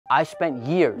I spent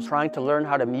years trying to learn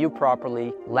how to mew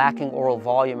properly, lacking oral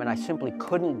volume, and I simply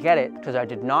couldn't get it because I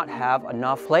did not have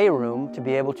enough playroom to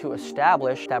be able to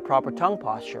establish that proper tongue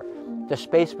posture. The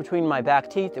space between my back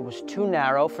teeth, it was too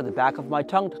narrow for the back of my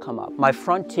tongue to come up. My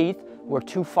front teeth were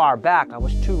too far back, I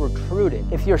was too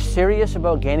protruded. If you're serious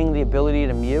about gaining the ability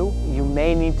to mew, you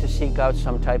may need to seek out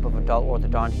some type of adult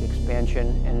orthodontic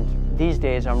expansion, and these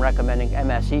days I'm recommending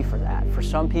MSE for that. For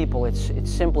some people it's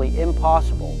simply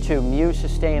impossible to mew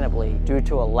sustainably due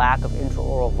to a lack of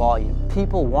intraoral volume.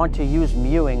 People want to use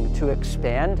mewing to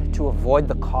expand, to avoid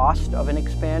the cost of an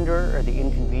expander or the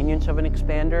inconvenience of an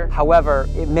expander. However,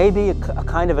 it may be a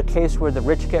kind of a case where the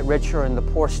rich get richer and the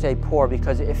poor stay poor,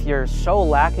 because if you're so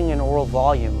lacking in oral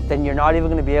volume, then you're not even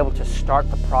going to be able to start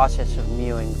the process of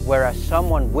mewing, whereas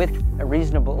someone with a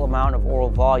reasonable amount of oral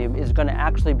volume is going to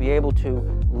actually be able to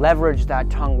leverage that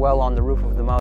tongue well on the roof of the mouth.